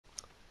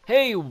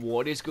Hey,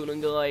 what is going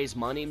on, guys?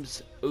 My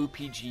name's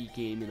OPG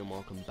Gaming and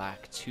welcome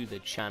back to the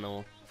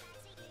channel.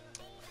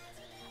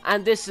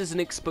 And this is an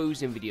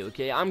exposing video,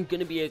 okay? I'm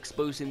gonna be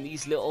exposing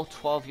these little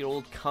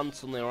 12-year-old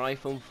cunts on their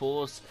iPhone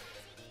 4s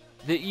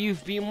that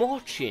you've been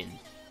watching.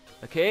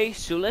 Okay,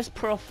 so let's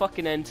put a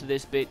fucking end to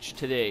this bitch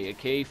today,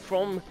 okay?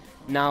 From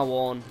now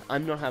on,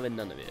 I'm not having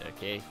none of it,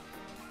 okay?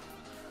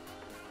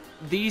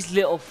 These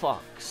little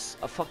fucks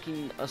are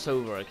fucking us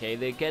over, okay?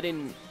 They're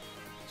getting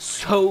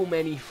so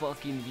many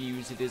fucking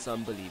views, it is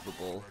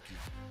unbelievable.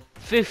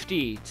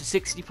 50 to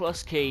 60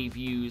 plus K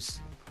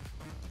views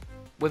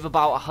with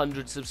about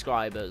 100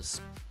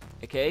 subscribers.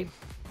 Okay?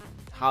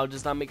 How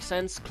does that make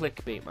sense?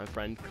 Clickbait, my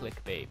friend,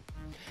 clickbait.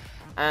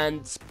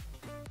 And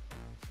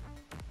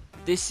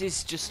this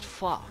is just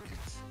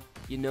fucked.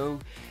 You know?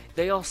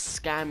 They are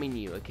scamming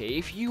you, okay?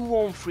 If you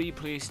want free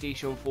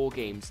PlayStation 4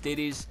 games,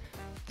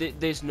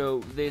 there's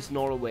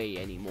not a way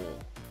anymore.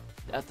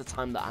 At the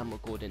time that I'm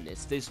recording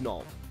this, there's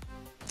not.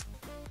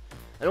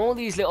 And all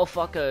these little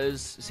fuckers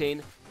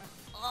saying,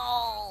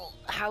 oh,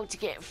 how to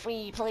get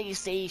free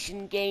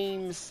PlayStation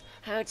games,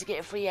 how to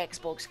get free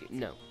Xbox games.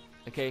 No,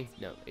 okay,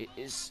 no,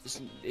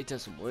 it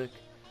doesn't work.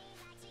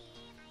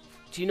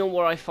 Do you know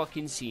what I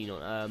fucking seen?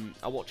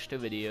 I watched a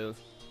video,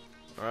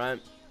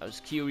 alright, I was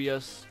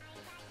curious,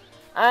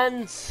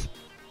 and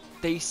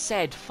they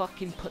said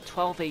fucking put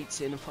 12/8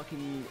 in a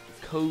fucking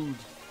code,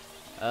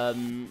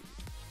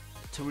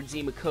 to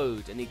redeem a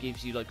code, and it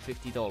gives you like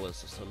 $50 or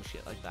some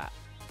shit like that.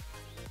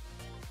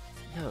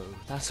 No,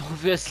 that's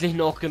obviously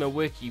not gonna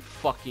work, you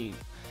fucking...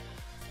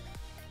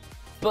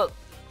 But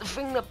the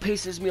thing that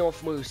pisses me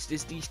off most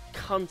is these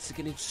cunts are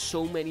getting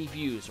so many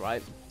views,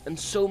 right? And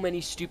so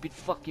many stupid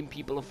fucking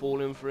people are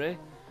falling for it.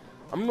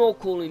 I'm not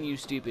calling you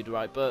stupid,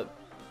 right? But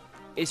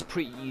it's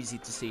pretty easy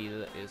to see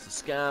that it's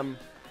a scam.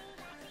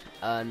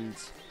 And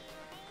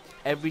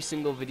every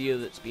single video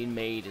that's been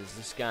made is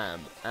a scam.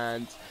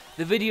 And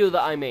the video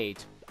that I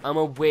made, I'm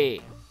aware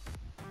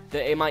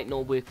that it might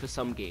not work for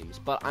some games,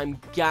 but I'm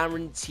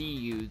guarantee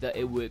you that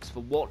it works for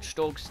Watch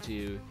Dogs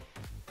 2,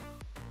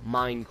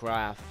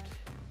 Minecraft,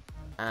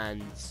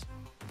 and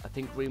I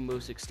think Rainbow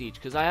Six Siege,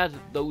 because I had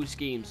those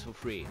games for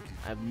free.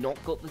 I have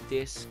not got the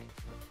disc,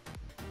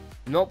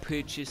 not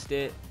purchased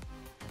it.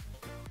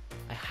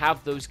 I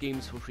have those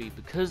games for free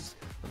because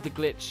of the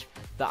glitch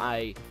that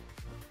I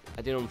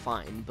didn't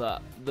find,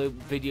 but the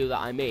video that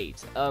I made.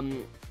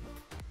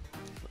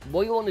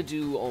 What you want to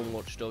do on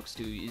Watch Dogs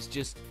 2 is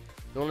just,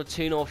 you want to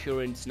turn off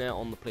your internet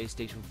on the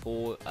PlayStation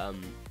 4,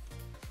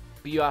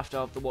 but you have to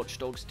have the Watch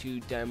Dogs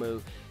 2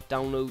 demo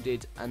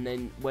downloaded, and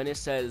then when it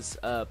says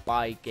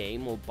buy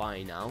game or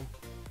buy now,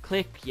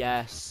 click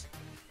yes,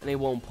 and it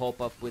won't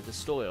pop up with a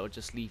story. It'll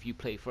just leave you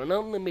play for an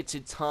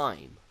unlimited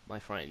time, my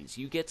friends.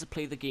 You get to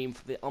play the game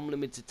for the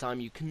unlimited time.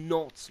 You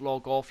cannot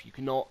log off. You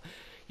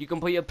can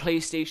put your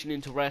PlayStation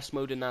into rest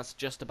mode, and that's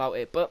just about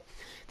it. But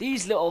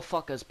these little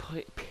fuckers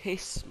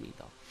piss me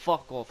the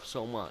fuck off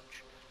so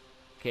much,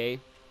 okay?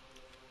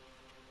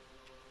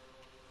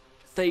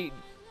 They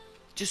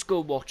just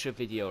go watch a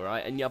video,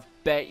 right? And I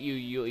bet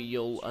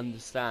you'll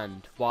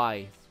understand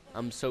why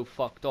I'm so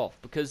fucked off.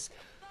 Because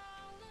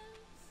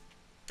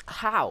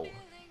how?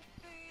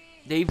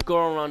 They've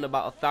got around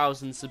about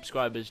 1,000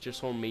 subscribers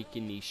just on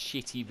making these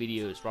shitty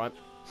videos, right?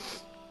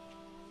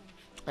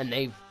 And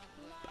they've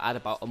had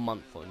about a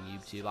month on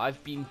YouTube.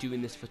 I've been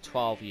doing this for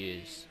 12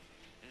 years.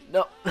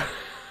 No.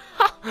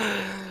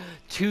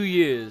 2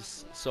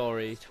 years.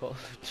 Sorry,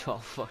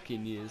 12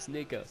 fucking years,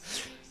 nigga.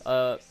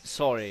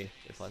 Sorry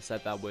if I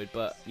said that word,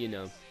 but you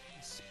know,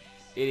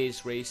 it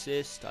is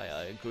racist,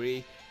 I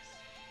agree,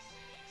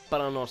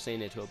 but I'm not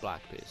saying it to a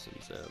black person,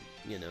 so,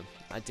 you know,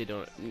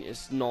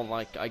 it's not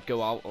like I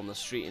go out on the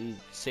street and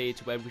say it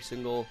to every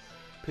single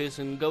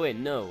person go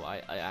in. No, I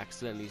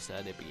accidentally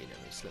said it, but you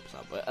know, it slips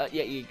out, but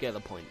yeah, you get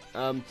the point.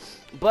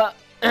 But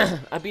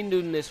I've been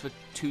doing this for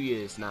 2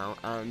 years now,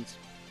 and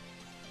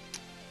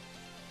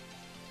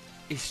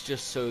it's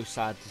just so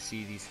sad to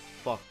see these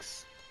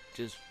fucks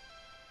just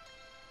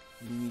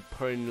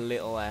putting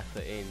little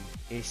effort in.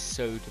 Is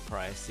so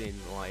depressing.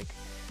 Like,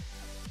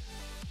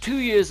 2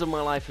 years of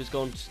my life has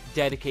gone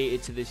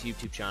dedicated to this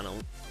YouTube channel.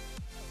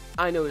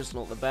 I know it's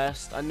not the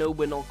best, I know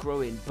we're not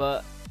growing,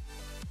 but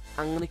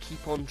I'm gonna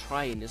keep on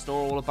trying. It's not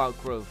all about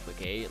growth,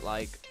 okay?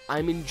 Like,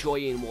 I'm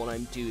enjoying what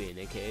I'm doing,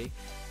 okay?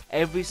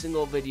 Every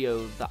single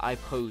video that I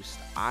post,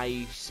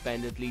 I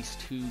spend at least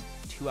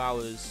 2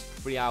 hours,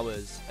 3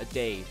 hours a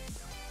day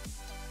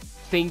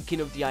thinking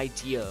of the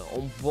idea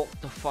on what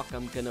the fuck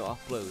I'm gonna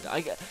upload.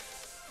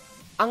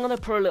 I'm gonna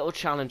put a little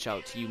challenge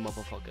out to you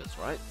motherfuckers,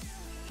 right?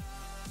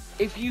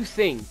 If you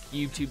think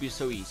YouTube is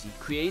so easy,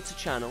 create a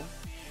channel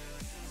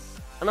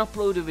and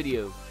upload a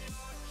video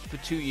for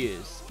 2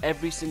 years,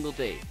 every single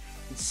day,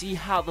 and see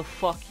how the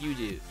fuck you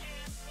do.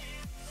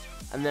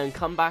 And then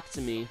come back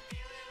to me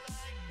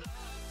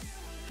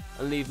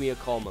and leave me a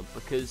comment,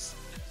 because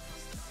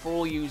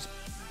for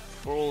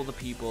all the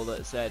people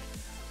that said,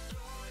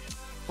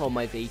 on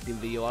my vaping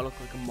video I look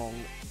like a mong,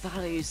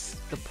 that is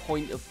the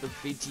point of the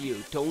video,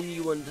 don't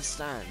you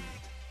understand?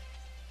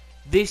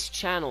 This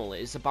channel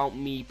is about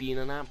me being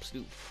an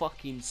absolute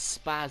fucking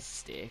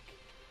spastic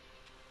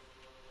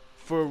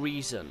for a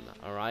reason,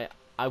 alright?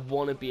 I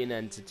want to be an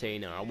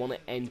entertainer. I want to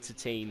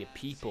entertain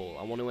people.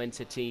 I want to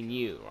entertain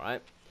you,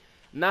 right?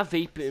 And that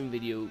vaping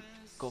video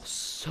got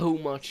so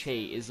much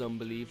hate, is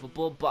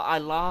unbelievable, but I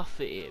laugh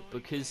at it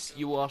because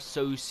you are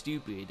so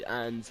stupid,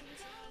 and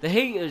the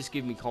haters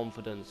give me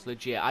confidence.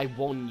 Legit, I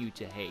want you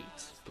to hate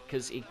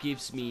because it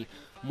gives me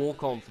more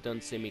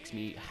confidence. It makes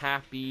me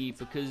happy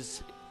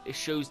because it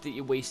shows that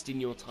you're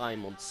wasting your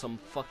time on some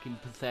fucking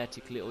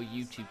pathetic little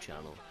YouTube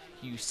channel,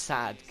 you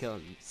sad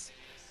cunts.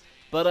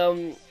 But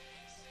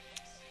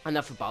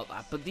enough about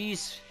that. But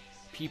these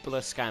people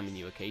are scamming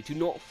you, okay? Do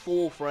not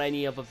fall for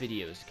any other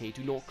videos, okay?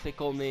 Do not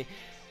click on the...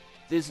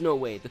 There's no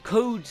way. The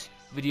code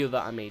video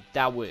that I made,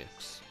 that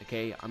works,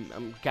 okay?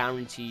 I'm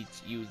guaranteed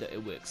you that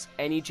it works.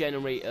 Any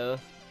generator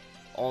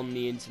on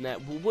the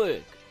internet will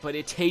work, but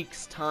it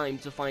takes time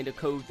to find a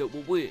code that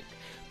will work.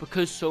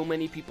 Because so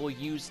many people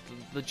use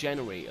the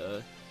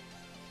generator,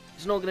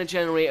 it's not going to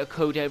generate a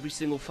code every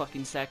single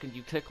fucking second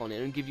you click on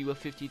it and give you a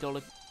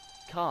 $50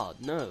 card.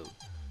 No.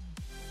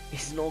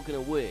 It's not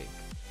gonna work.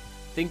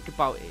 Think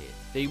about it.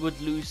 They would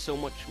lose so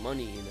much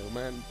money, you know,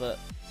 man. But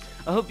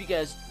I hope you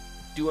guys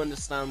do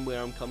understand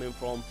where I'm coming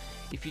from.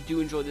 If you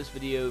do enjoy this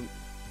video,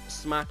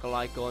 smack a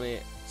like on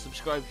it.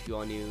 Subscribe if you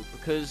are new,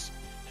 because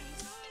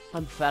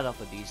I'm fed up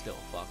with these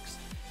little fucks.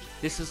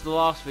 This is the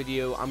last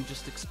video. I'm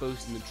just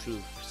exposing the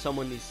truth.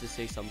 Someone needs to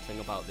say something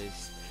about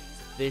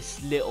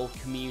this little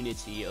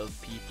community of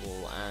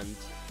people. And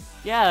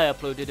yeah, I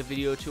uploaded a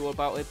video too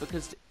about it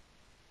because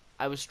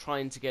I was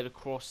trying to get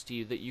across to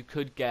you that you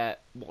could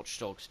get Watch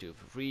Dogs 2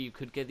 for free, you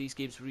could get these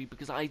games for free,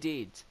 because I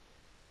did.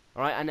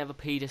 Alright, I never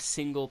paid a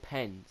single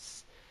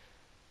pence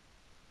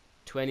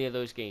to any of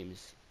those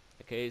games.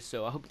 Okay,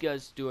 so I hope you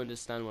guys do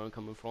understand where I'm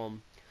coming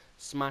from.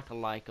 Smack a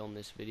like on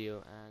this video,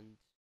 and